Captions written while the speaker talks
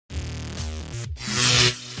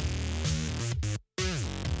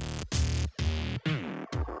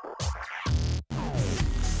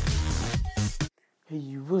Hey,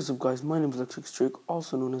 what's up guys, my name is Electric Streak,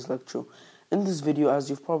 also known as Lectro. In this video, as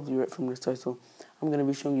you've probably read from the title, I'm going to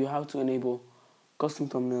be showing you how to enable custom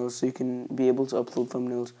thumbnails so you can be able to upload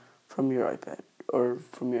thumbnails from your iPad or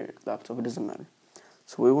from your laptop, it doesn't matter.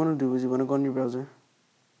 So what you want to do is you want to go on your browser,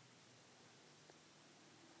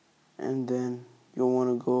 and then you'll want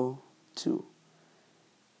to go to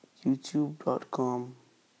youtube.com,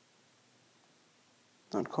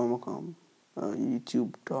 youtube.com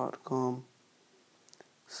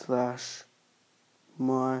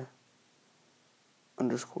 /my_videos,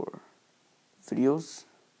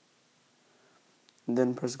 and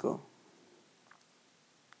then press go.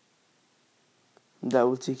 That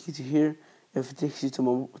will take you to here. If it takes you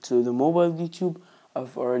to the mobile YouTube,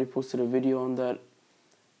 I've already posted a video on that,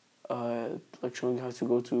 like showing how to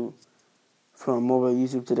go from mobile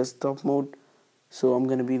YouTube to desktop mode. So I'm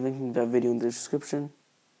going to be linking that video in the description.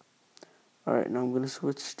 Alright, now I'm going to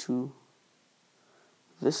switch to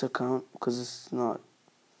this account because I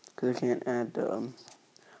can't add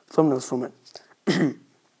thumbnails from it.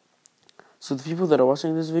 So the people that are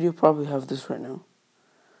watching this video probably have this right now.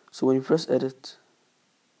 So when you press edit,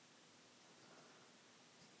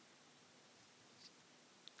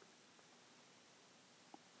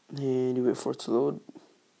 and you wait for it to load,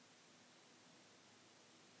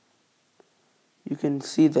 you can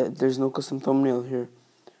see that there's no custom thumbnail here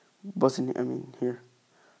here.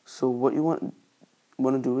 So what you want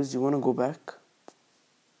to do is you want to go back.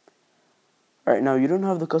 Alright, now you don't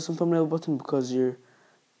have the custom thumbnail button because your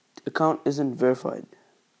account isn't verified.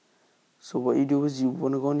 So what you do is you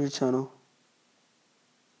want to go on your channel,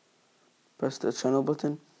 press the channel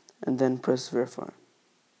button, and then press verify.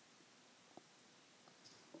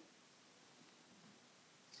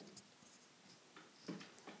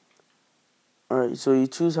 Alright, so you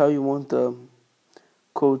choose how you want the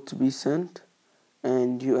code to be sent,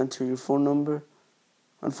 and you enter your phone number.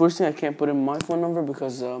 Unfortunately, I can't put in my phone number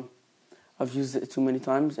because I've used it too many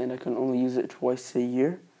times and I can only use it twice a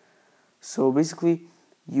year. So basically,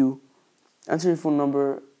 you enter your phone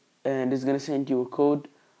number and it's going to send you a code,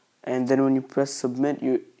 and then when you press submit,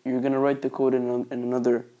 you're going to write the code in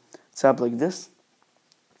another tab like this,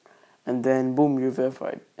 and then boom, you're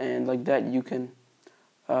verified. And like that you can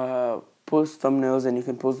post thumbnails and you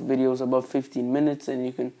can post videos above 15 minutes, and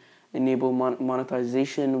you can enable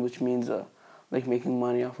monetization, which means like making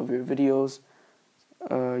money off of your videos.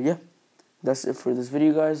 Yeah, that's it for this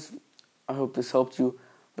video, guys. I hope this helped you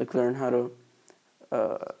learn how to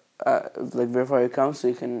verify your account so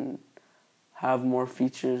you can have more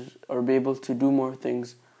features or be able to do more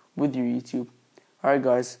things with your YouTube. Alright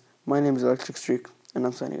guys, my name is Electric Streak and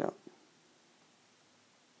I'm signing out.